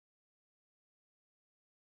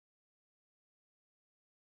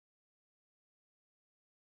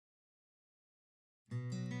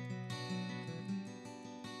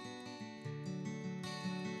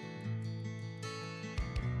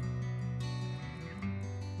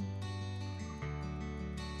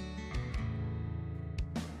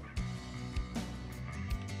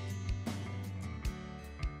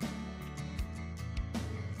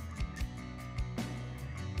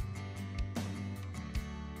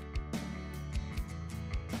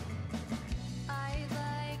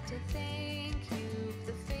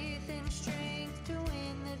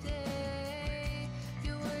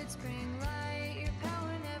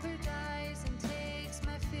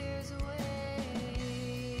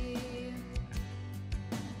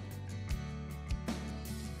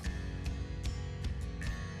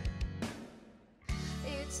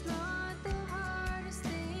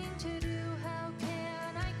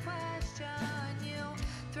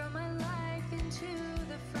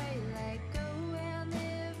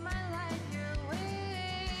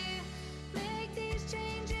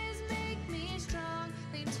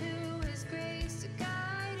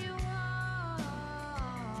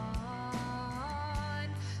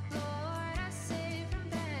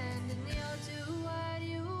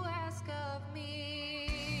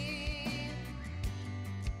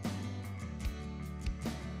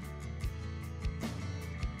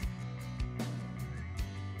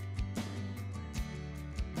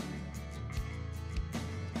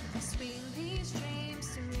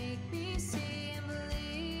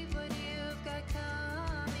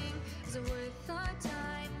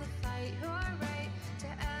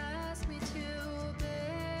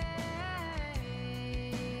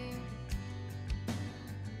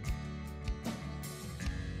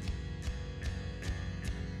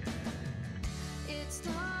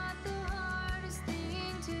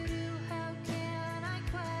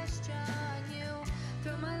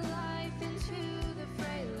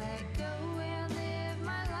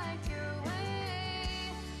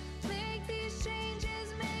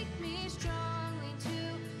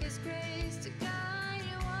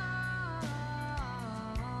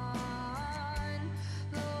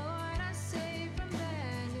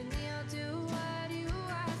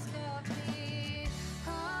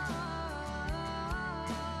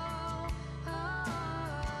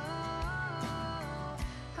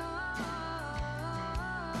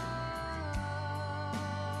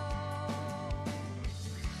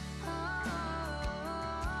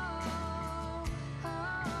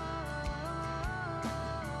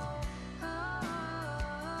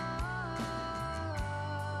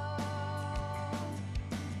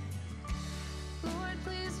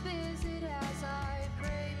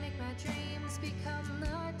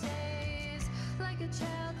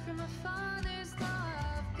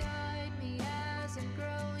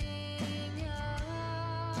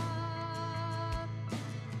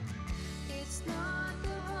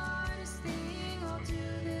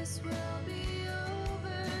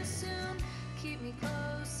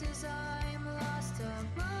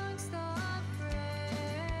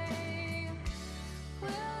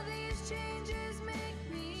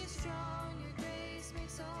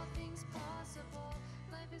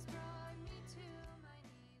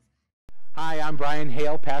Hi, I'm Brian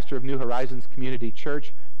Hale, pastor of New Horizons Community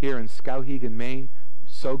Church here in Skowhegan, Maine. I'm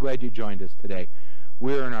so glad you joined us today.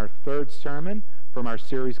 We're in our third sermon from our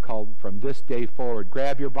series called From This Day Forward.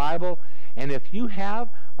 Grab your Bible, and if you have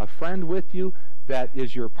a friend with you that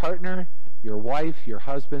is your partner, your wife, your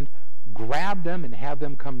husband, grab them and have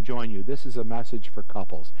them come join you. This is a message for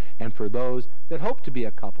couples and for those that hope to be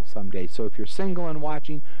a couple someday. So if you're single and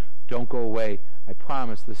watching, don't go away. I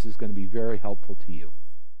promise this is going to be very helpful to you.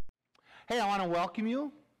 Hey, I want to welcome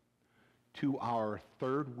you to our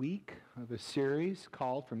third week of a series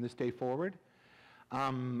called From This Day Forward.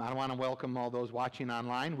 I want to welcome all those watching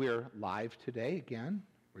online. We're live today again.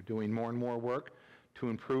 We're doing more and more work to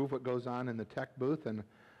improve what goes on in the tech booth, and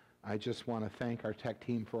I just want to thank our tech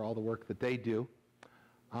team for all the work that they do.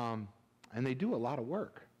 And they do a lot of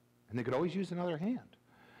work, and they could always use another hand.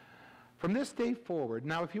 From this day forward,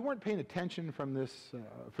 now if you weren't paying attention from this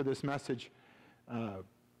for this message,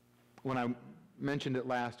 when I mentioned it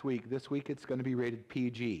last week, this week it's going to be rated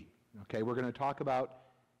PG. Okay, we're going to talk about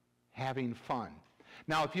having fun.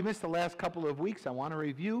 Now, if you missed the last couple of weeks, I want to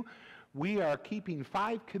review. We are keeping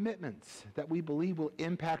 5 commitments that we believe will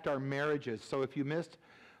impact our marriages. So if you missed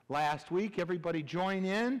last week, everybody join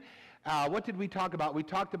in. What did we talk about? We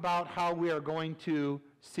talked about how we are going to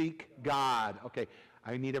seek God. Okay,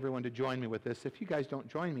 I need everyone to join me with this. If you guys don't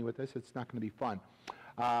join me with this, it's not going to be fun.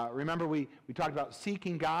 Remember, we talked about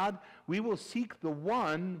seeking God. We will seek the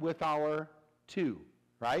one with our two,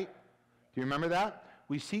 right? Do you remember that?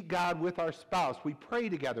 We seek God with our spouse. We pray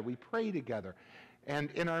together. We pray together.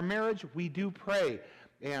 And in our marriage, we do pray.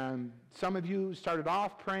 And some of you started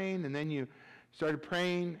off praying, and then you started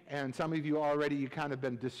praying, and some of you already, you kind of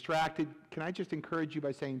been distracted. Can I just encourage you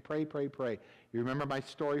by saying, pray, pray, pray? You remember my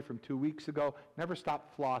story from 2 weeks ago? Never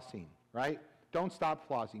stop flossing, right? Don't stop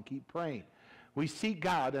flossing. Keep praying. We seek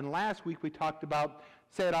God, and last week we talked about,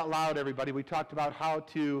 say it out loud, everybody, we talked about how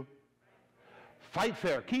to fight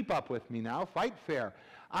fair. Keep up with me now. Fight fair.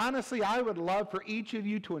 Honestly, I would love for each of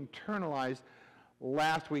you to internalize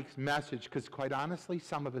last week's message, because quite honestly,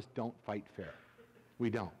 some of us don't fight fair. We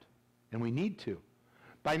don't. And we need to.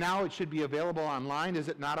 By now, it should be available online. Is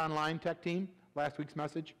it not online, tech team, last week's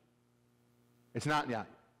message? It's not yet.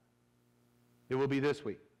 It will be this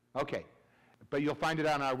week. Okay. But you'll find it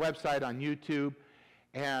on our website, on YouTube,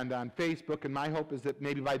 and on Facebook. And my hope is that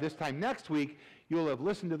maybe by this time next week, you'll have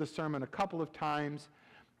listened to the sermon a couple of times,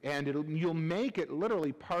 and you'll make it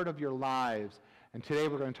literally part of your lives. And today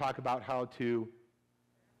we're going to talk about how to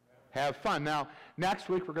have fun. Now, next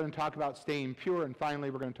week we're going to talk about staying pure, and finally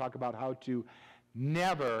we're going to talk about how to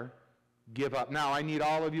never give up. Now, I need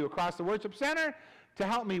all of you across the worship center to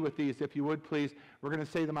help me with these, if you would, please. We're going to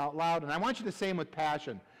say them out loud, and I want you to say them with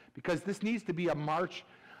passion, because this needs to be a marching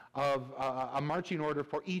order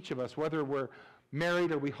for each of us, whether we're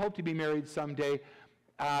married or we hope to be married someday.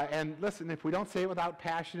 And listen, if we don't say it without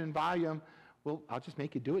passion and volume, well, I'll just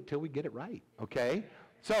make you do it till we get it right, okay?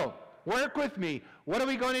 So, work with me. What are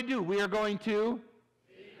we going to do? We are going to?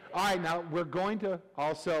 All right, now we're going to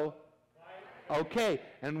also, okay,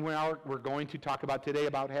 and we're going to talk about today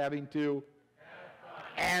about having to,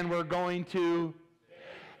 and we're going to,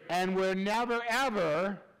 and we're never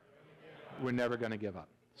ever, we're never going to give up.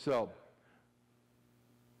 So,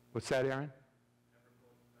 what's that, Aaron?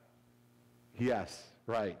 Yes,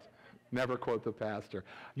 right. Never quote the pastor.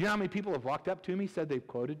 You know how many people have walked up to me, said they've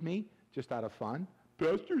quoted me just out of fun?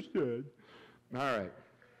 Pastor said. All right.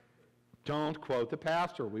 Don't quote the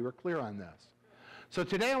pastor. We were clear on this. So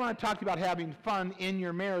today I want to talk to you about having fun in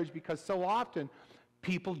your marriage, because so often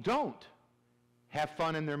people don't have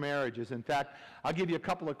fun in their marriages. In fact, I'll give you a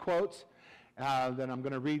couple of quotes that I'm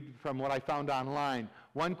going to read from what I found online.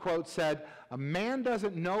 One quote said, "A man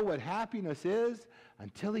doesn't know what happiness is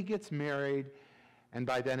until he gets married, and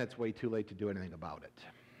by then it's way too late to do anything about it."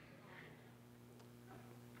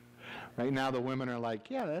 Right now the women are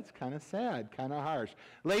like, yeah, that's kind of sad, kind of harsh.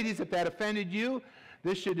 Ladies, if that offended you,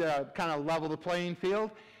 this should kind of level the playing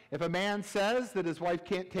field. If a man says that his wife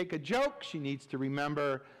can't take a joke, she needs to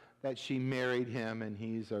remember that she married him and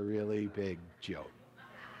he's a really big joke.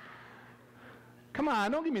 Come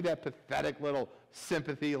on, don't give me that pathetic little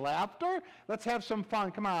sympathy laughter. Let's have some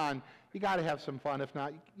fun. Come on. You got to have some fun. If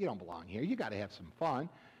not, you don't belong here. You got to have some fun.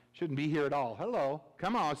 Shouldn't be here at all. Hello.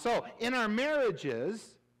 Come on. So, in our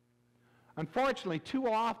marriages, unfortunately, too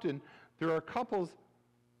often, there are couples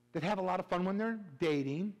that have a lot of fun when they're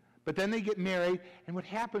dating, but then they get married, and what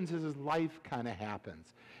happens is life kind of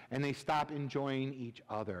happens, and they stop enjoying each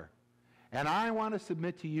other. And I want to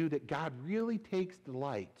submit to you that God really takes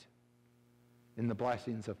delight in the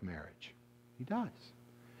blessings of marriage. He does.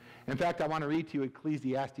 In fact, I want to read to you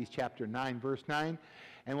Ecclesiastes chapter 9, verse 9.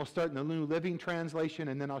 And we'll start in the New Living Translation,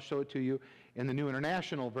 and then I'll show it to you in the New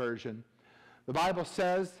International Version. The Bible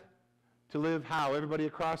says to live how? Everybody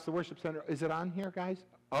across the worship center. Is it on here, guys?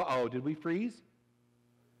 Uh-oh, did we freeze?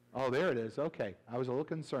 Oh, there it is. Okay, I was a little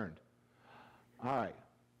concerned. All right.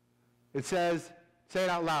 It says, say it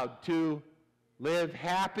out loud, to live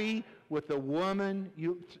happy with the woman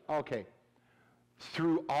you... Okay.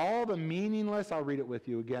 Through all the meaningless, I'll read it with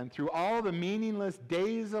you again, through all the meaningless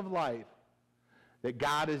days of life that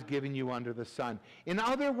God has given you under the sun. In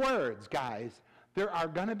other words, guys, there are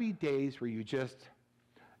going to be days where you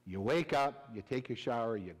wake up, you take your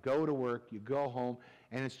shower, you go to work, you go home,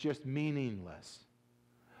 and it's just meaningless.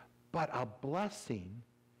 But a blessing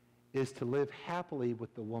is to live happily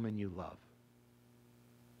with the woman you love.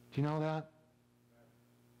 Do you know that?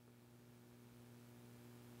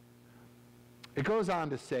 It goes on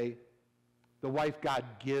to say, the wife God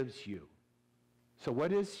gives you. So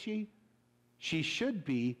what is she? She should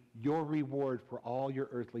be your reward for all your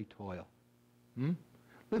earthly toil.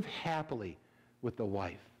 Live happily with the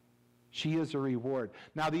wife. She is a reward.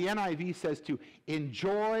 Now the NIV says to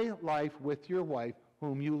enjoy life with your wife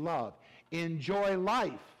whom you love. Enjoy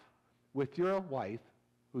life with your wife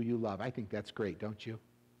who you love. I think that's great, don't you?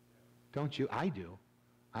 Don't you? I do.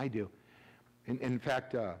 I do. In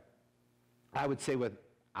fact, I would say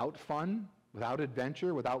without fun, without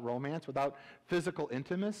adventure, without romance, without physical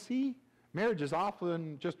intimacy, marriage is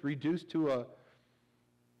often just reduced to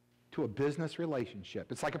a business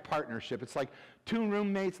relationship. It's like a partnership. It's like two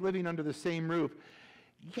roommates living under the same roof,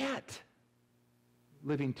 yet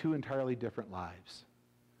living two entirely different lives.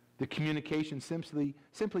 The communication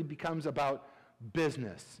simply becomes about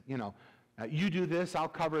business. You know, you do this, I'll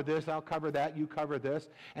cover this, I'll cover that, you cover this.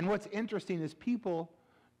 And what's interesting is people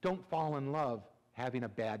don't fall in love having a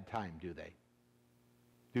bad time, do they?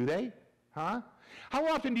 Do they? Huh? How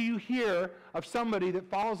often do you hear of somebody that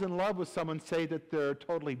falls in love with someone say that they're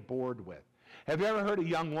totally bored with? Have you ever heard a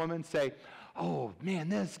young woman say, oh man,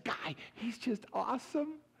 this guy, he's just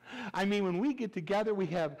awesome. I mean, when we get together, we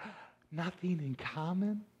have nothing in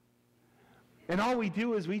common. And all we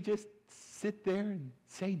do is we just sit there and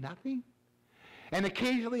say nothing. And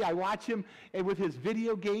occasionally I watch him with his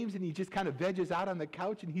video games and he just kind of veggies out on the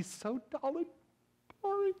couch and he's so dull and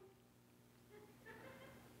boring.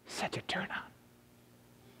 Such a turn on.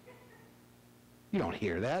 You don't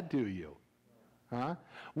hear that, do you? Huh?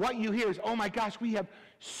 What you hear is, oh my gosh, we have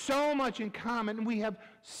so much in common and we have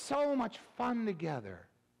so much fun together.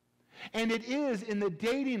 And it is in the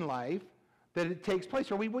dating life that it takes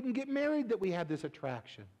place, or we wouldn't get married that we have this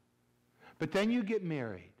attraction. But then you get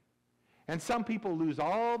married. And some people lose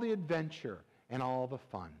all the adventure and all the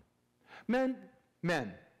fun. Men,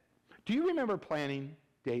 do you remember planning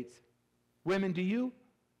dates? Women, do you?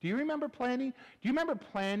 Do you remember planning? Do you remember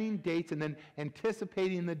planning dates and then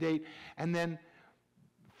anticipating the date and then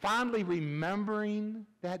fondly remembering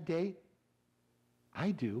that date?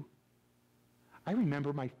 I do. I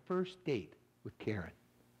remember my first date with Karen.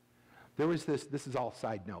 There was this is all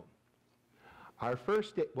side note. Our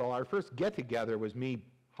first get-together was me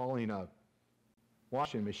hauling a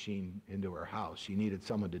washing machine into her house. She needed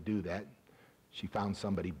someone to do that. She found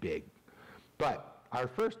somebody big. But our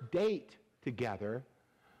first date together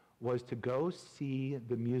was to go see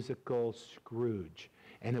the musical Scrooge.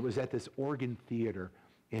 And it was at this organ theater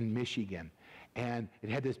in Michigan. And it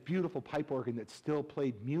had this beautiful pipe organ that still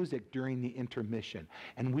played music during the intermission.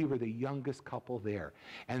 And we were the youngest couple there.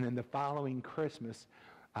 And then the following Christmas,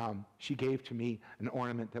 she gave to me an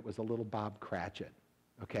ornament that was a little Bob Cratchit.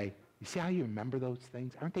 Okay? You see how you remember those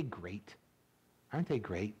things? Aren't they great? Aren't they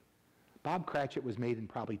great? Bob Cratchit was made in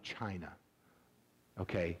probably China.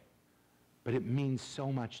 Okay? But it means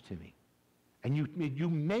so much to me. And you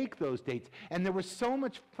make those dates. And there was so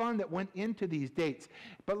much fun that went into these dates.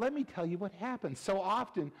 But let me tell you what happens. So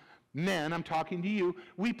often, men, I'm talking to you,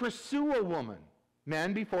 we pursue a woman.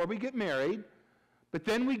 Men, before we get married. But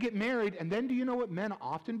then we get married, and then do you know what men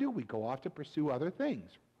often do? We go off to pursue other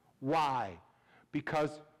things. Why?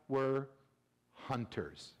 Because we're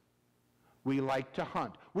hunters. We like to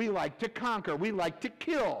hunt. We like to conquer. We like to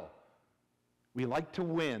kill. We like to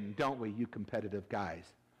win, don't we, you competitive guys?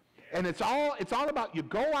 And it's all about you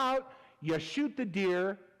go out, you shoot the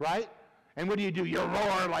deer, right? And what do? You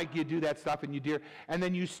roar like you do that stuff and you deer. And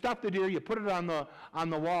then you stuff the deer, you put it on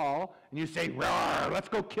the wall, and you say, roar, let's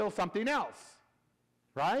go kill something else.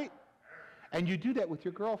 Right? And you do that with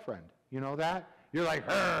your girlfriend. You know that? You're like,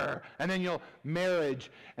 her, and then you'll marriage,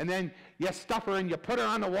 and then you stuff her and you put her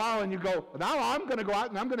on the wall and you go, now I'm going to go out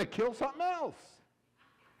and I'm going to kill something else.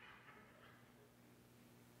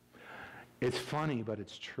 It's funny, but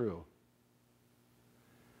it's true.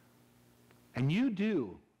 And you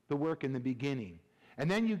do the work in the beginning. And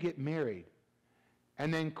then you get married.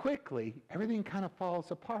 And then quickly, everything kind of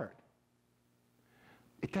falls apart.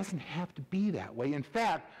 It doesn't have to be that way. In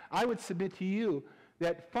fact, I would submit to you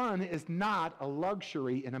that fun is not a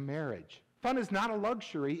luxury in a marriage. Fun is not a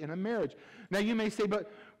luxury in a marriage. Now you may say,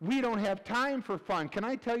 but we don't have time for fun. Can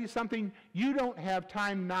I tell you something? You don't have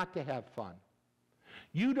time not to have fun.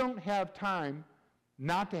 You don't have time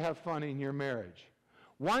not to have fun in your marriage.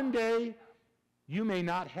 One day, you may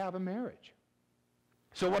not have a marriage.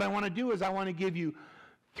 So what I want to do is I want to give you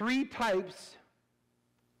 3 types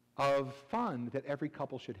of fun that every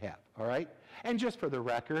couple should have, all right? And just for the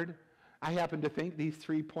record, I happen to think these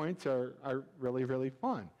 3 points are really, really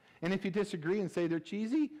fun. And if you disagree and say they're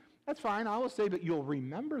cheesy, that's fine. I will say that you'll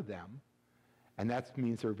remember them, and that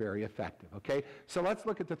means they're very effective, okay? So let's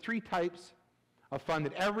look at the 3 types of fun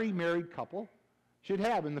that every married couple should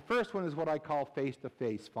have. And the first one is what I call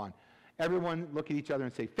face-to-face fun. Everyone look at each other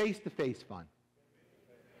and say, face-to-face fun.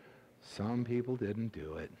 Some people didn't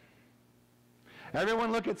do it.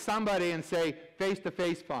 Everyone look at somebody and say,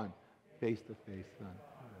 face-to-face fun. Face-to-face fun.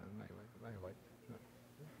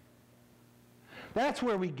 That's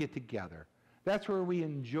where we get together. That's where we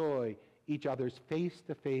enjoy each other's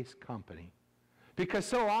face-to-face company. Because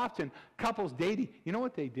so often, couples dating, you know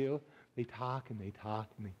what they do? They talk and they talk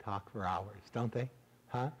and they talk for hours, don't they?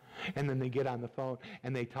 Huh? And then they get on the phone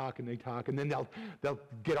and they talk and they talk, and then they'll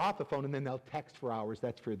get off the phone and then they'll text for hours.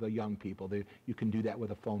 That's for the young people. You can do that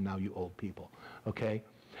with a phone now, you old people. Okay?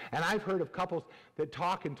 And I've heard of couples that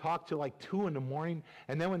talk and talk till like 2 in the morning,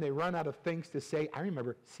 and then when they run out of things to say, I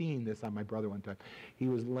remember seeing this on my brother one time. He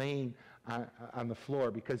was laying on the floor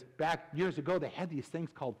because back years ago they had these things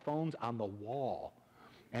called phones on the wall,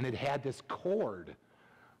 and it had this cord,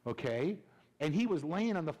 okay? And he was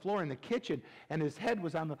laying on the floor in the kitchen, and his head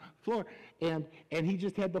was on the floor, and he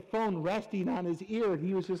just had the phone resting on his ear, and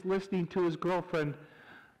he was just listening to his girlfriend.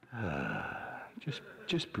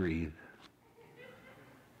 Just breathe.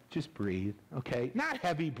 Just breathe, okay? Not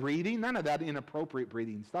heavy breathing, none of that inappropriate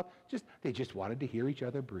breathing stuff. They just wanted to hear each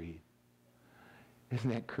other breathe. Isn't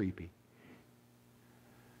that creepy?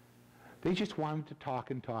 They just wanted to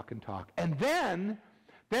talk and talk and talk. And then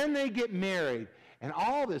they get married, and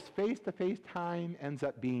all this face-to-face time ends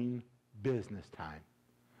up being business time.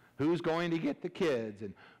 Who's going to get the kids,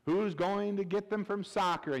 and who's going to get them from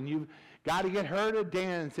soccer, and you've got to get her to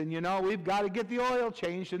dance, and we've got to get the oil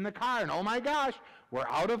changed in the car, and oh my gosh, we're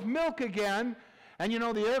out of milk again, and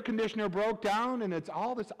the air conditioner broke down, and it's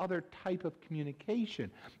all this other type of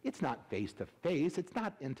communication. It's not face-to-face, it's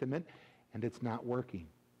not intimate, and it's not working.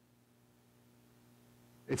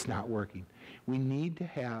 It's not working. We need to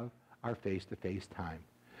have our face-to-face time.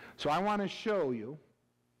 So I want to show you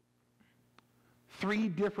 3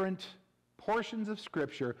 different portions of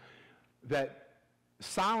Scripture that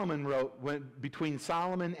Solomon wrote between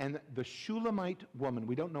Solomon and the Shulamite woman.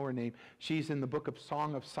 We don't know her name. She's in the book of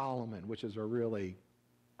Song of Solomon, which is a really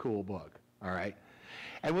cool book, all right?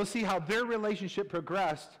 And we'll see how their relationship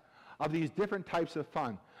progressed of these different types of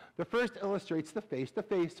fun. The first illustrates the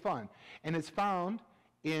face-to-face fun, and it's found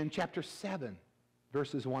in chapter 7,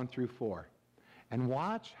 verses 1 through 4. And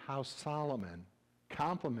watch how Solomon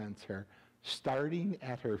compliments her, starting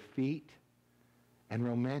at her feet, and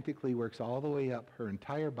romantically works all the way up her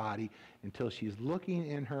entire body until she's looking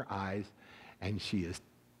in her eyes, and she is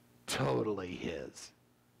totally his.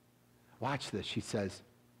 Watch this. She says,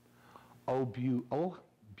 oh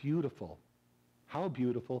beautiful, how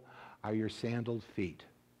beautiful are your sandaled feet,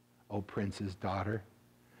 O prince's daughter.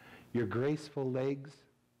 Your graceful legs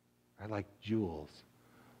are like jewels,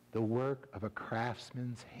 the work of a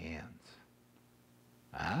craftsman's hands.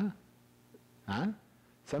 Huh?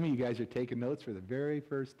 Some of you guys are taking notes for the very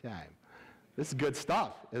first time. This is good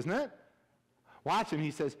stuff, isn't it? Watch him.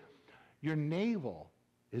 He says, your navel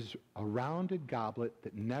is a rounded goblet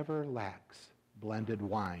that never lacks blended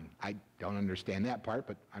wine. I don't understand that part,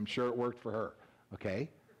 but I'm sure it worked for her, okay?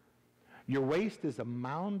 Your waist is a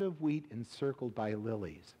mound of wheat encircled by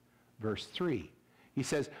lilies. Verse 3, he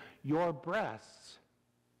says, your breasts,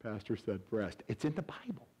 Pastor said breast, it's in the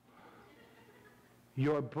Bible.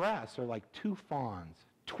 Your breasts are like 2 fawns,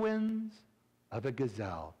 twins of a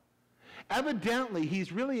gazelle. Evidently,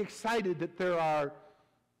 he's really excited that there are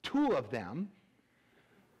 2 of them,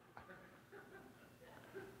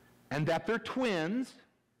 and that they're twins,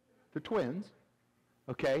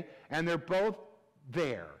 okay, and they're both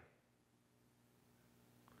there.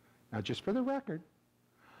 Now, just for the record,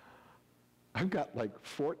 I've got like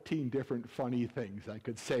 14 different funny things I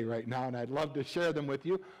could say right now, and I'd love to share them with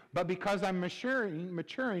you, but because I'm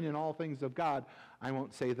maturing in all things of God, I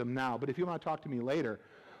won't say them now. But if you want to talk to me later,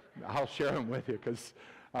 I'll share them with you because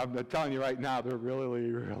I'm telling you right now, they're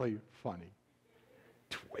really, really funny.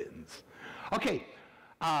 Twins. Okay,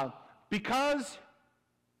 because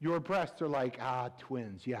your breasts are like,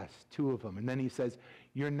 twins, yes, two of them. And then he says,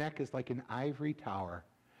 your neck is like an ivory tower,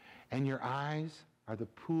 and your eyes are the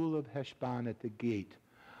pool of Heshbon at the gate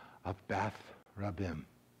of Beth Rabbim.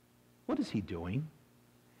 What is he doing?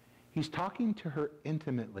 He's talking to her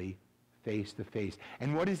intimately, face to face.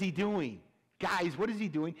 And what is he doing? Guys, what is he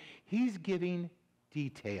doing? He's giving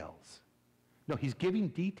details. No, he's giving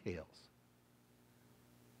details.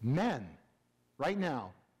 Men, right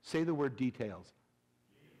now, say the word details.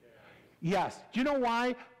 Yes. Do you know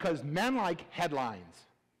why? Because men like headlines.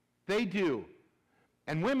 They do.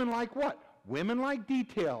 And women like what? Women like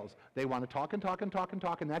details. They want to talk and talk and talk and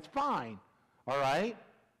talk, and that's fine. All right?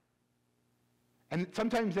 And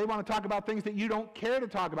sometimes they want to talk about things that you don't care to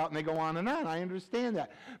talk about, and they go on and on. I understand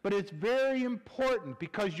that. But it's very important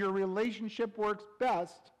because your relationship works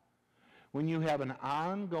best when you have an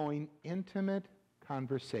ongoing, intimate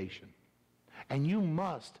conversation. And you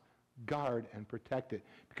must guard and protect it.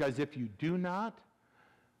 Because if you do not,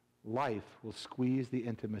 life will squeeze the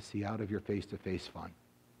intimacy out of your face-to-face fun.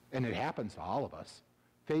 And it happens to all of us.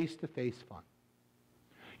 Face-to-face fun.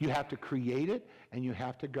 You have to create it, and you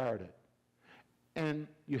have to guard it. And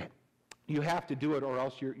you have to do it, or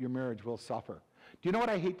else your marriage will suffer. Do you know what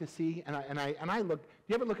I hate to see? And I look. Do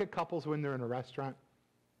you ever look at couples when they're in a restaurant?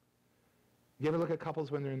 You ever look at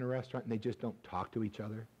couples when they're in a restaurant and they just don't talk to each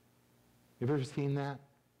other? You've ever seen that?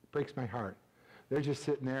 It breaks my heart. They're just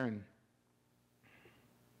sitting there, and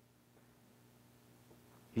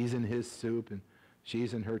he's in his soup and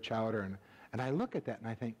she's in her chowder, and I look at that and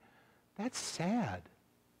I think, that's sad.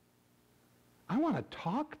 I want to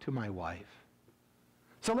talk to my wife.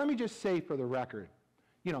 So let me just say for the record,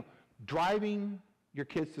 driving your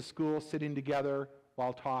kids to school, sitting together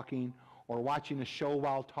while talking, or watching a show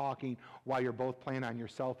while talking, while you're both playing on your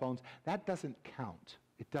cell phones, that doesn't count.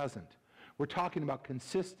 It doesn't. We're talking about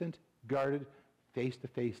consistent, guarded,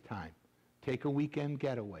 face-to-face time. Take a weekend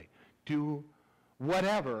getaway. Do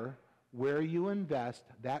whatever where you invest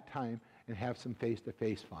that time and have some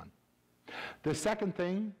face-to-face fun. The second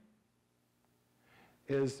thing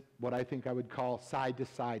is what I think I would call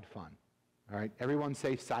side-to-side fun. All right? Everyone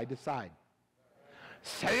say side-to-side.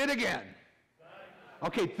 Say it again.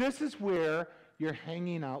 Okay, this is where you're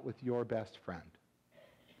hanging out with your best friend.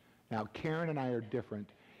 Now, Karen and I are different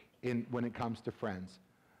when it comes to friends.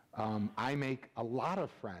 I make a lot of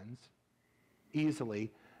friends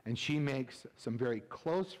easily, and she makes some very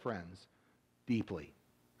close friends deeply.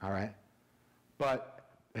 All right?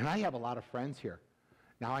 And I have a lot of friends here.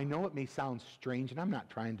 Now, I know it may sound strange, and I'm not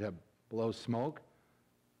trying to blow smoke.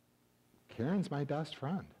 Karen's my best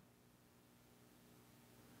friend.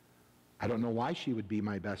 I don't know why she would be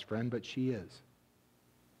my best friend, but she is.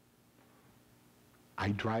 I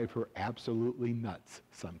drive her absolutely nuts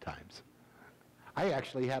sometimes. I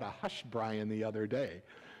actually had a hush Brian the other day.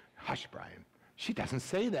 Hush Brian. She doesn't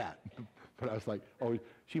say that. But I was like, oh,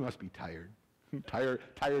 she must be tired.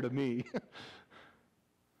 Tired of me.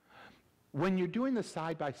 When you're doing the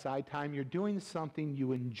side-by-side time, you're doing something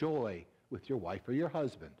you enjoy with your wife or your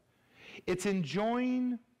husband. It's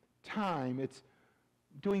enjoying time. It's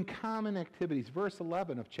doing common activities. Verse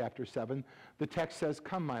 11 of chapter 7, the text says,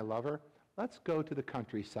 "Come, my lover, let's go to the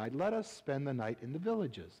countryside. Let us spend the night in the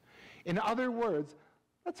villages." In other words,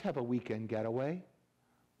 let's have a weekend getaway.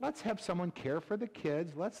 Let's have someone care for the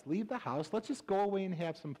kids. Let's leave the house. Let's just go away and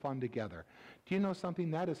have some fun together. Do you know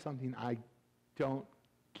something? That is something I don't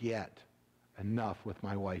get enough with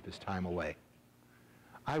my wife, is time away.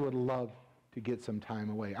 I would love to get some time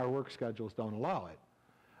away. Our work schedules don't allow it.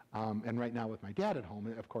 And right now with my dad at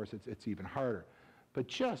home, of course, it's even harder. But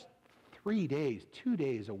just 3 days, 2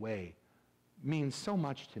 days away means so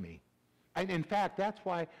much to me. And in fact, that's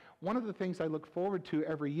why one of the things I look forward to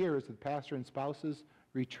every year is the Pastor and Spouses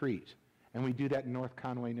Retreat. And we do that in North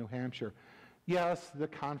Conway, New Hampshire. Yes, the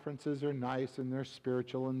conferences are nice and they're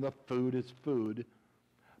spiritual and the food is food.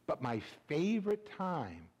 But my favorite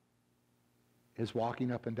time is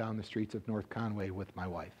walking up and down the streets of North Conway with my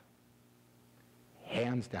wife.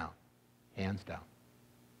 Hands down. Hands down.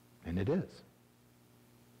 And it is.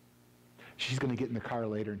 She's going to get in the car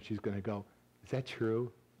later and she's going to go, "Is that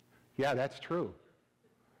true?" Yeah, that's true.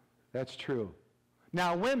 That's true.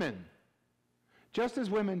 Now, women, just as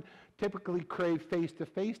women typically crave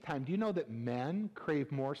face-to-face time, do you know that men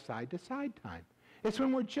crave more side-to-side time? It's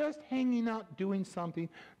when we're just hanging out doing something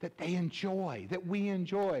that they enjoy, that we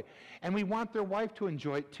enjoy. And we want their wife to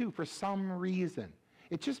enjoy it too for some reason.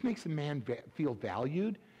 It just makes a man feel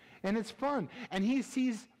valued, and it's fun. And he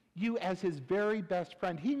sees you as his very best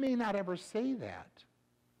friend. He may not ever say that,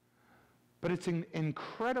 but it's an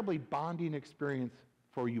incredibly bonding experience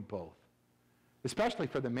for you both, especially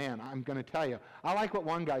for the man. I'm going to tell you. I like what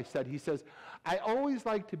one guy said. He says, I always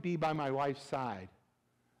like to be by my wife's side,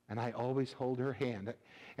 and I always hold her hand.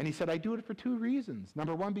 And he said, I do it for 2 reasons.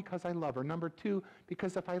 Number 1, because I love her. Number 2,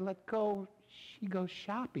 because if I let go, she goes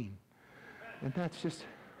shopping. And that's just...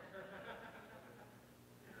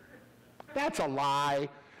 That's a lie.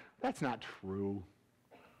 That's not true.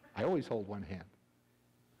 I always hold one hand.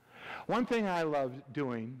 One thing I loved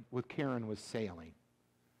doing with Karen was sailing.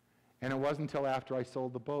 And it wasn't until after I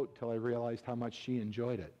sold the boat till I realized how much she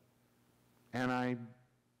enjoyed it. And I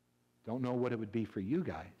don't know what it would be for you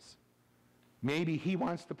guys. Maybe he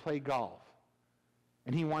wants to play golf,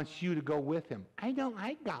 and he wants you to go with him. I don't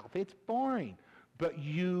like golf. It's boring. But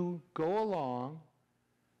you go along,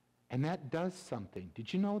 and that does something.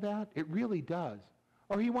 Did you know that? It really does.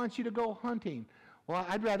 Or he wants you to go hunting. Well,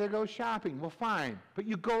 I'd rather go shopping. Well, fine. But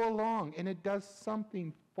you go along, and it does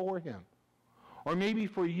something for him. Or maybe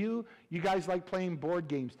for you, you guys like playing board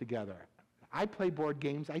games together. I play board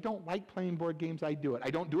games. I don't like playing board games. I do it.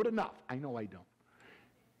 I don't do it enough. I know I don't.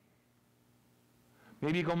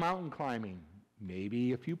 Maybe you go mountain climbing.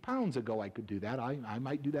 Maybe a few pounds ago I could do that. I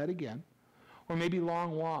might do that again. Or maybe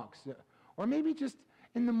long walks. Or maybe just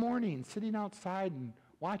in the morning, sitting outside and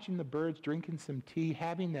watching the birds, drinking some tea,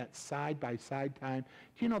 having that side-by-side time.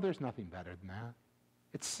 Do you know there's nothing better than that?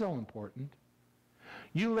 It's so important.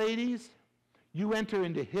 You ladies, you enter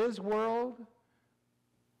into his world,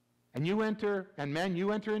 and men,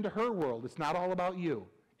 you enter into her world. It's not all about you.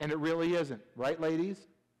 And it really isn't. Right, ladies?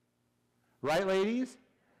 Right, ladies?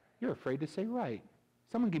 You're afraid to say right.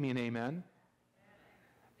 Someone give me an amen.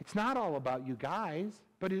 It's not all about you guys,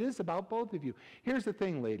 but it is about both of you. Here's the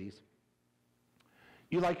thing, ladies.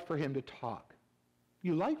 You like for him to talk.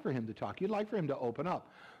 You like for him to talk. You'd like for him to open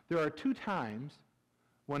up. There are 2 times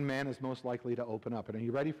when man is most likely to open up. And are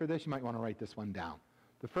you ready for this? You might want to write this one down.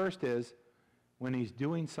 The first is when he's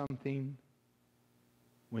doing something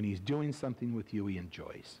with you he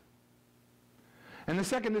enjoys. And the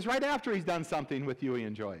second is right after he's done something with you he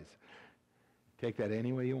enjoys. Take that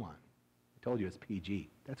any way you want. I told you it's PG.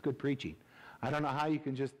 That's good preaching. I don't know how you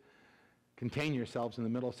can just contain yourselves in the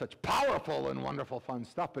middle of such powerful and wonderful fun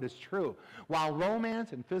stuff, but it's true. While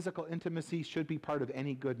romance and physical intimacy should be part of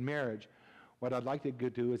any good marriage, what I'd like to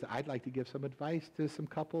do is I'd like to give some advice to some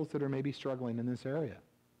couples that are maybe struggling in this area.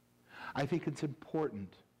 I think it's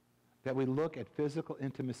important that we look at physical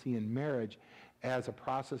intimacy in marriage as a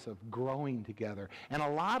process of growing together. And a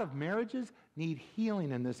lot of marriages need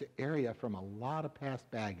healing in this area from a lot of past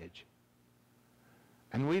baggage.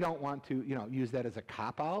 And we don't want to, use that as a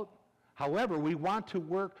cop-out. However, we want to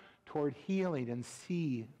work toward healing and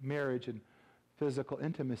see marriage and physical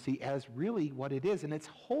intimacy as really what it is, and it's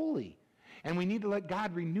holy. And we need to let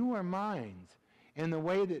God renew our minds in the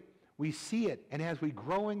way that we see it, and as we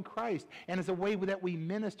grow in Christ, and as a way that we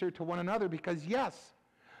minister to one another, because yes,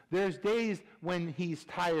 there's days when he's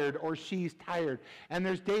tired or she's tired, and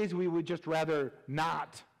there's days we would just rather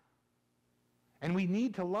not. And we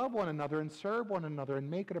need to love one another and serve one another and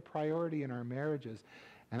make it a priority in our marriages.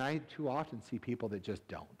 And I too often see people that just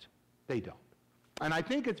don't. They don't. And I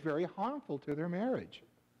think it's very harmful to their marriage.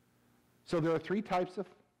 So there are 3 types of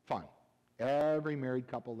fun every married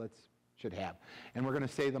couple should have. And we're going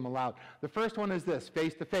to say them aloud. The first one is this,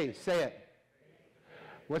 face-to-face. Say it.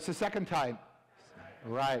 Face-to-face. What's the second type?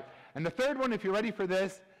 Right. And the third one, if you're ready for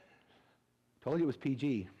this, I told you it was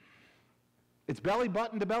PG. It's belly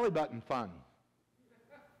button to belly button fun.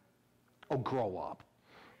 Oh, grow up.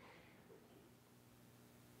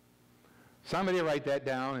 Somebody write that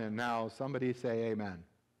down, and now somebody say amen.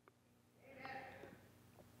 Amen.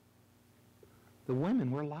 The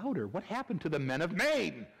women were louder. What happened to the men of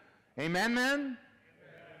Maine? Amen, men? Amen.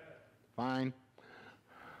 Fine.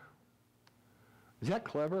 Is that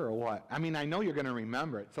clever or what? I mean, I know you're going to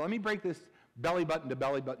remember it. So let me break this belly button to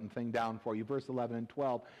belly button thing down for you. Verse 11 and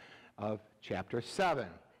 12 of chapter 7.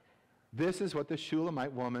 This is what the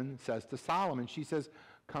Shulamite woman says to Solomon. She says,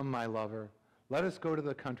 "Come, my lover, let us go to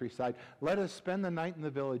the countryside. Let us spend the night in the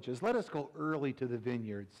villages. Let us go early to the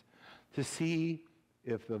vineyards to see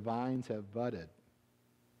if the vines have budded."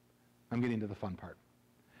 I'm getting to the fun part.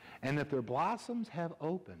 "And if their blossoms have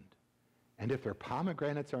opened, and if their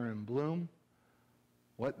pomegranates are in bloom,"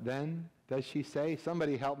 what then does she say?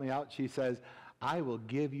 Somebody help me out. She says, "I will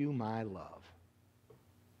give you my love."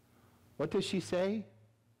 What does she say?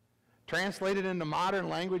 Translated into modern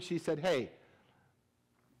language, she said, "Hey,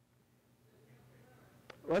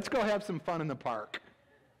 let's go have some fun in the park."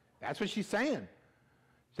 That's what she's saying.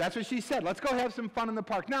 So that's what she said. Let's go have some fun in the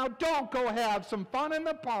park. Now, don't go have some fun in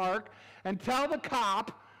the park and tell the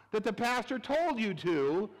cop that the pastor told you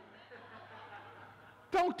to.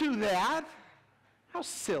 Don't do that. How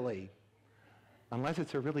silly. Unless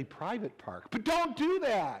it's a really private park. But don't do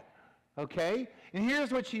that. Okay? And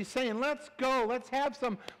here's what she's saying. Let's go. Let's have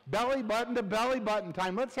some belly button to belly button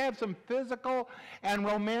time. Let's have some physical and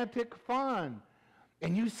romantic fun.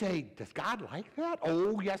 And you say, does God like that?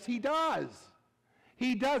 Oh, yes, he does.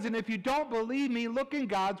 He does. And if you don't believe me, look in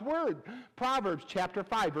God's word. Proverbs chapter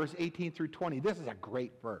 5, verse 18 through 20. This is a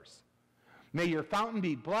great verse. May your fountain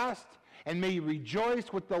be blessed, and may you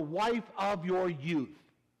rejoice with the wife of your youth.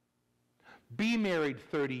 Be married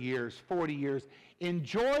 30 years, 40 years.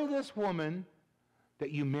 Enjoy this woman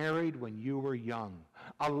that you married when you were young.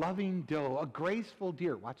 A loving doe, a graceful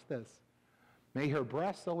deer. Watch this. May her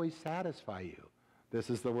breasts always satisfy you. This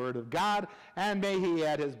is the word of God, and may he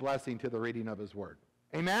add his blessing to the reading of his word.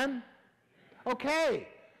 Amen? Okay.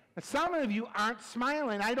 Some of you aren't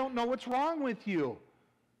smiling. I don't know what's wrong with you.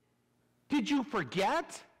 Did you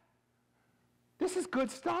forget? This is good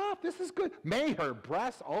stuff. This is good. May her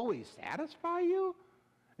breasts always satisfy you?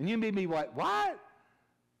 And you made me what? What?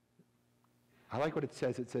 I like what it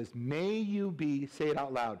says. It says, may you be, say it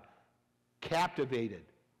out loud, captivated.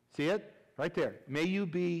 See it? Right there. May you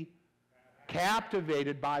be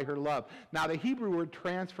captivated by her love. Now, the Hebrew word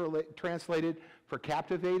translated for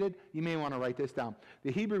captivated, you may want to write this down.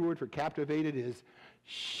 The Hebrew word for captivated is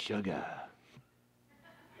sugar.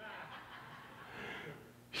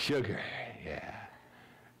 Sugar, yeah.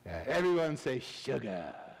 Everyone say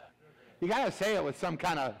sugar. You got to say it with some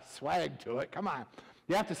kind of swag to it. Come on.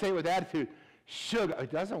 You have to say it with attitude. Sugar.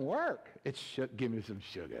 It doesn't work. It's give me some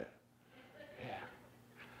sugar. Yeah.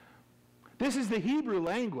 This is the Hebrew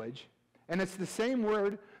language, and it's the same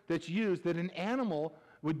word that's used that an animal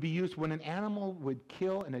would be used when an animal would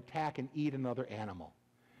kill and attack and eat another animal.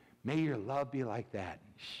 May your love be like that.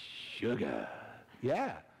 Sugar.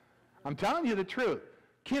 Yeah. I'm telling you the truth.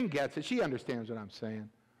 Kim gets it. She understands what I'm saying.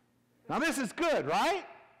 Now this is good, right?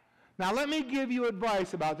 Now let me give you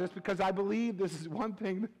advice about this because I believe this is one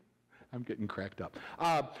thing. I'm getting cracked up.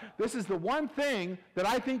 This is the one thing that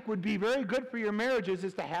I think would be very good for your marriages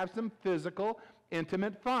is to have some physical,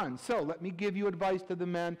 intimate fun. So let me give you advice to the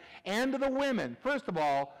men and to the women. First of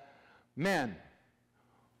all, men,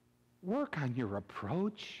 work on your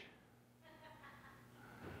approach.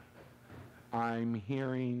 I'm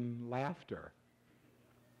hearing laughter.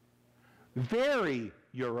 Vary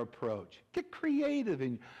your approach. Get creative.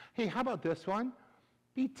 Hey, how about this one?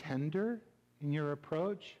 Be tender in your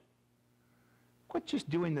approach. Quit just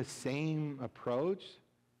doing the same approach.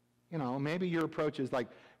 You know, maybe your approach is like,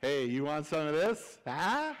 hey, you want some of this?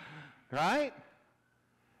 Huh? Right?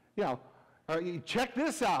 You know, or you check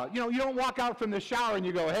this out. You know, you don't walk out from the shower and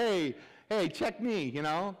you go, hey, check me, you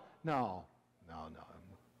know? No.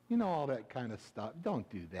 You know all that kind of stuff. Don't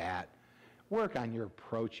do that. Work on your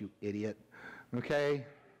approach, you idiot. Okay?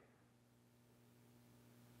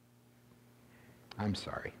 I'm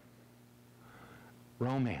sorry.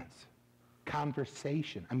 Romance.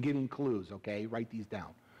 Conversation. I'm giving clues, okay? Write these down.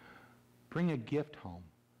 Bring a gift home.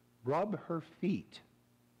 Rub her feet.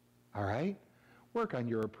 All right? Work on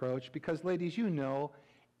your approach because, ladies, you know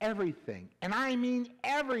everything, and I mean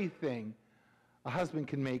everything, a husband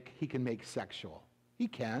can make sexual. He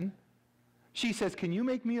can. She says, can you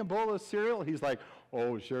make me a bowl of cereal? He's like,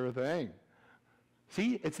 oh, sure thing.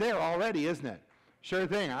 See, it's there already, isn't it? Sure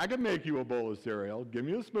thing. I can make you a bowl of cereal. Give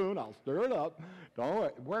me a spoon. I'll stir it up. Don't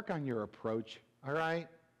worry. Work on your approach, all right?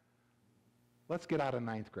 Let's get out of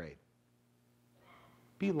 9th grade.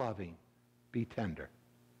 Be loving. Be tender.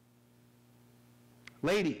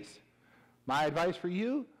 Ladies, my advice for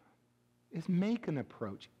you is make an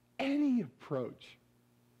approach. Any approach.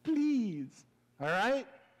 Please. All right?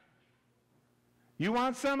 You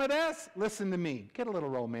want some of this? Listen to me. Get a little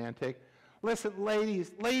romantic. Listen,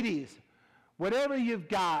 ladies, whatever you've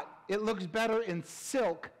got, it looks better in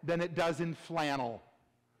silk than it does in flannel.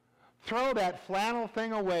 Throw that flannel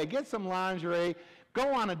thing away. Get some lingerie.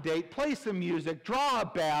 Go on a date. Play some music. Draw a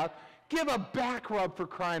bath. Give a back rub for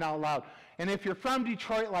crying out loud. And if you're from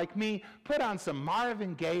Detroit like me, put on some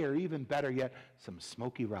Marvin Gaye or even better yet, some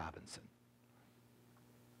Smokey Robinson.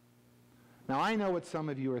 Now, I know what some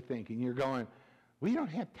of you are thinking. You're going, we don't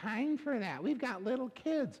have time for that. We've got little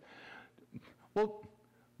kids. Well,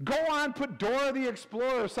 go on, put Dora the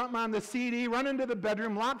Explorer or something on the CD, run into the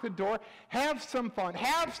bedroom, lock the door, have some fun.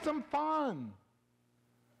 Have some fun.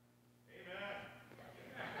 Amen.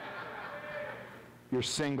 You're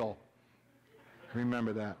single.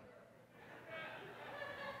 Remember that.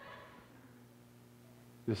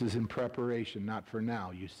 This is in preparation, not for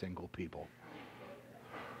now, you single people.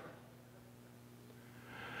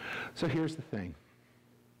 So here's the thing.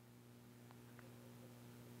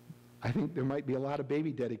 I think there might be a lot of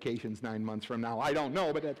baby dedications 9 months from now. I don't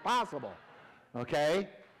know, but it's possible. Okay?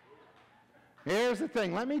 Here's the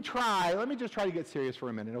thing. Let me just try to get serious for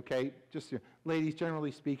a minute, okay? Just, ladies,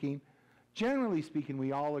 generally speaking,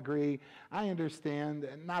 we all agree. I understand,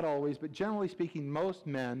 not always, but generally speaking, most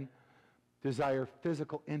men desire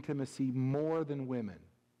physical intimacy more than women.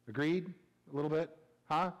 Agreed? A little bit?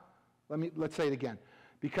 Huh? Let's say it again.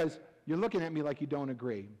 Because you're looking at me like you don't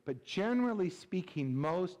agree. But generally speaking,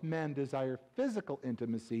 most men desire physical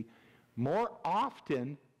intimacy more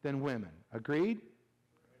often than women. Agreed?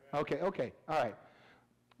 Okay, all right.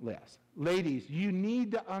 Yes. Ladies, you need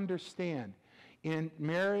to understand in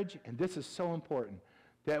marriage, and this is so important,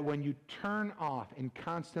 that when you turn off and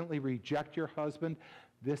constantly reject your husband,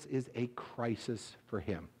 this is a crisis for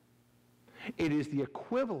him. It is the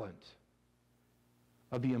equivalent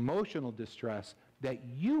of the emotional distress that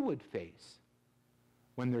you would face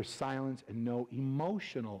when there's silence and no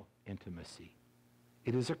emotional intimacy.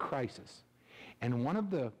 It is a crisis. And one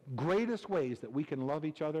of the greatest ways that we can love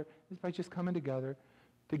each other is by just coming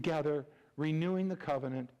together, renewing the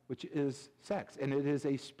covenant, which is sex. And it is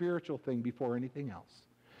a spiritual thing before anything else.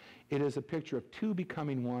 It is a picture of two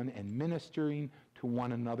becoming one and ministering to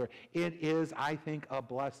one another. It is, I think, a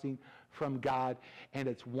blessing from God, and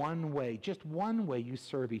it's one way, just one way you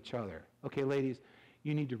serve each other. Okay, ladies,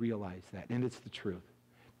 you need to realize that, and it's the truth.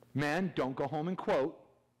 Men, don't go home and quote.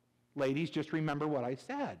 Ladies, just remember what I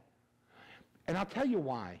said. And I'll tell you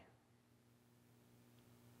why.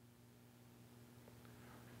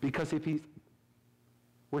 Because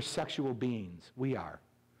we're sexual beings. We are.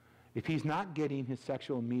 If he's not getting his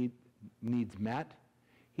sexual needs met,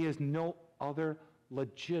 he has no other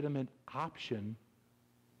legitimate option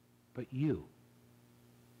but you.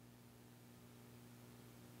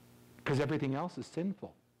 Because everything else is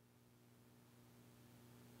sinful.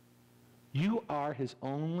 You are his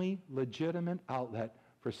only legitimate outlet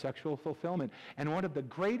for sexual fulfillment. And one of the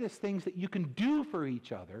greatest things that you can do for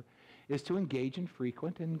each other is to engage in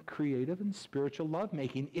frequent and creative and spiritual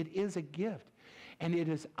lovemaking. It is a gift. And it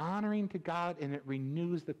is honoring to God, and it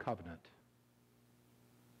renews the covenant.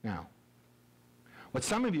 Now, what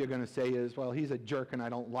some of you are going to say is, well, he's a jerk and I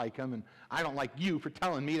don't like him, and I don't like you for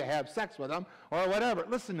telling me to have sex with him, or whatever.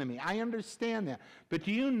 Listen to me. I understand that. But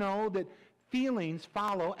do you know that feelings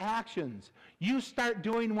follow actions? You start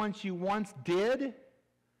doing what you once did,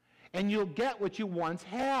 and you'll get what you once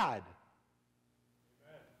had.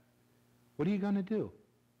 Amen. What are you going to do?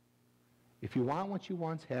 If you want what you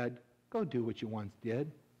once had, go do what you once did.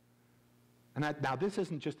 And now this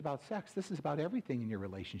isn't just about sex. This is about everything in your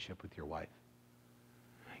relationship with your wife.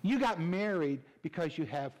 You got married because you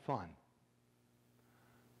have fun.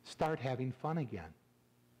 Start having fun again.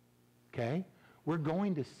 Okay? We're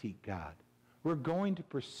going to seek God. We're going to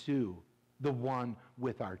pursue the one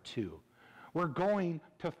with our two. We're going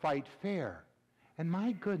to fight fair. And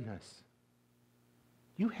my goodness,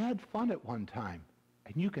 you had fun at one time,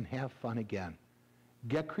 and you can have fun again.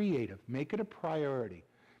 Get creative. Make it a priority.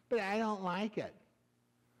 But I don't like it.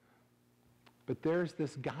 But there's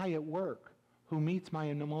this guy at work who meets my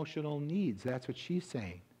emotional needs. That's what she's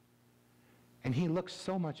saying. And he looks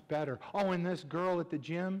so much better. Oh, and this girl at the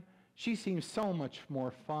gym, she seems so much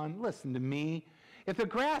more fun. Listen to me. If the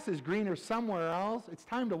grass is greener somewhere else, it's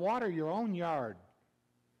time to water your own yard.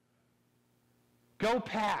 Go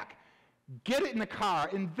pack. Get it in the car.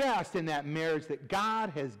 Invest in that marriage that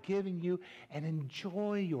God has given you, and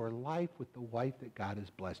enjoy your life with the wife that God has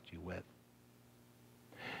blessed you with.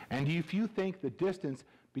 And if you think the distance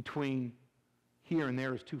between here and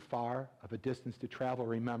there is too far of a distance to travel,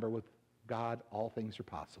 remember, with God, all things are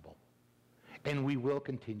possible. And we will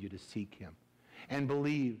continue to seek him and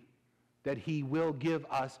believe that he will give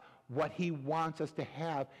us what he wants us to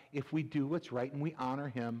have if we do what's right and we honor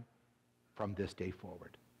him from this day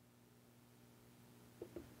forward.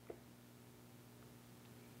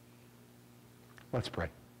 Let's pray.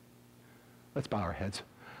 Let's bow our heads.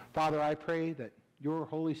 Father, I pray that your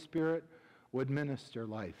Holy Spirit would minister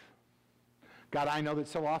life. God, I know that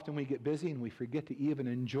so often we get busy and we forget to even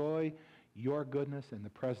enjoy your goodness and the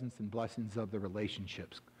presence and blessings of the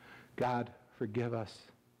relationships. God, forgive us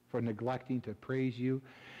for neglecting to praise you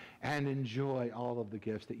and enjoy all of the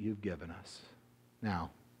gifts that you've given us.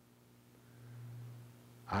 Now,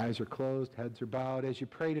 eyes are closed, heads are bowed. As you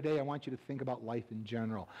pray today, I want you to think about life in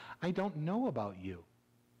general. I don't know about you,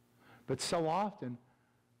 but so often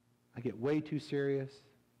I get way too serious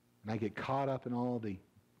and I get caught up in all the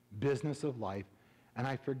business of life, and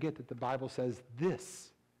I forget that the Bible says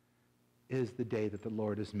this is the day that the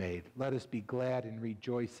Lord has made. Let us be glad and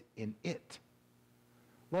rejoice in it.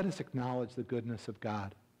 Let us acknowledge the goodness of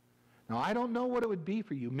God. Now, I don't know what it would be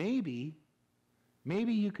for you. Maybe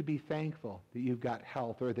you could be thankful that you've got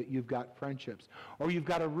health, or that you've got friendships, or you've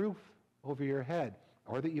got a roof over your head,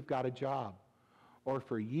 or that you've got a job. Or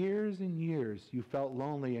for years and years you felt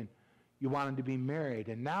lonely and you wanted to be married,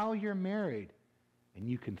 and now you're married, and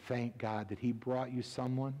you can thank God that he brought you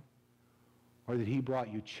someone, or that he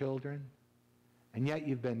brought you children, and yet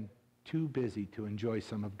you've been too busy to enjoy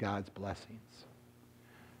some of God's blessings.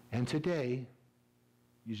 And today,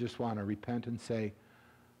 you just want to repent and say,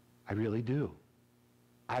 I really do.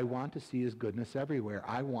 I want to see his goodness everywhere.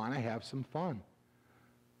 I want to have some fun.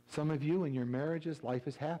 Some of you in your marriages, life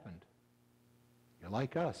has happened. You're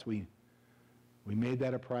like us. We made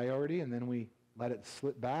that a priority, and then we let it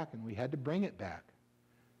slip back, and we had to bring it back.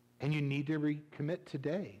 And you need to recommit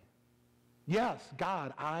today. Yes,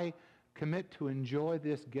 God, I commit to enjoy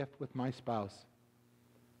this gift with my spouse.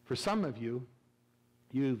 For some of you,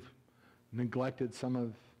 you've neglected some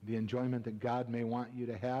of the enjoyment that God may want you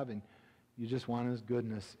to have, and you just want his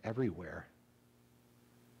goodness everywhere.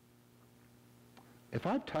 If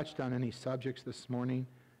I've touched on any subjects this morning,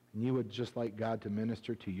 and you would just like God to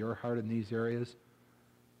minister to your heart in these areas,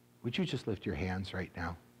 would you just lift your hands right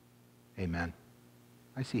now? Amen.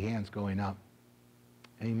 I see hands going up.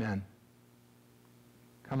 Amen.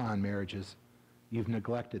 Come on, marriages. You've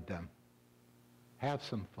neglected them. Have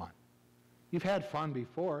some fun. You've had fun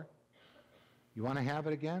before. You want to have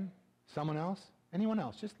it again? Someone else? Anyone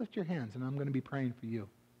else? Just lift your hands, and I'm going to be praying for you.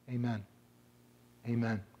 Amen.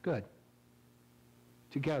 Amen. Good.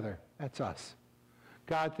 Together. That's us.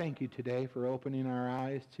 God, thank you today for opening our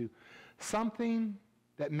eyes to something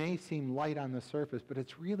that may seem light on the surface, but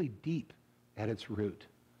it's really deep at its root.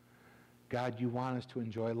 God, you want us to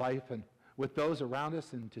enjoy life and with those around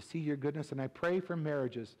us and to see your goodness. And I pray for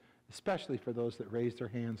marriages, especially for those that raised their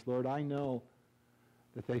hands. Lord, I know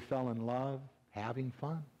that they fell in love having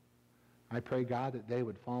fun. I pray, God, that they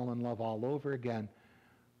would fall in love all over again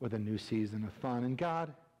with a new season of fun. And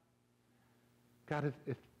God, if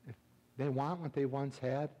they want what they once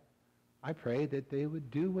had, I pray that they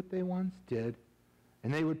would do what they once did,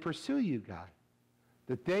 and they would pursue you, God,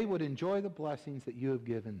 that they would enjoy the blessings that you have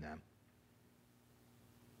given them.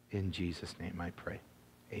 In Jesus' name I pray.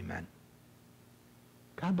 Amen.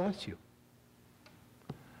 God bless you.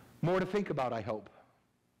 More to think about, I hope.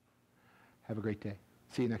 Have a great day.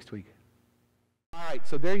 See you next week. All right,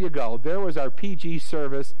 so there you go. There was our PG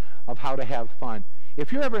service of how to have fun.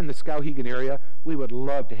 If you're ever in the Skowhegan area, we would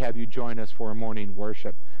love to have you join us for a morning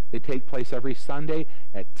worship. They take place every Sunday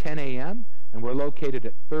at 10 a.m., and we're located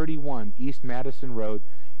at 31 East Madison Road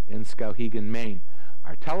in Skowhegan, Maine.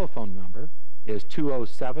 Our telephone number is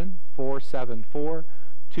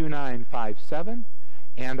 207-474-2957,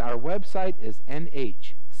 and our website is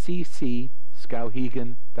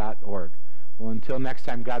nhccskowhegan.org. Well, until next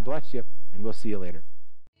time, God bless you, and we'll see you later.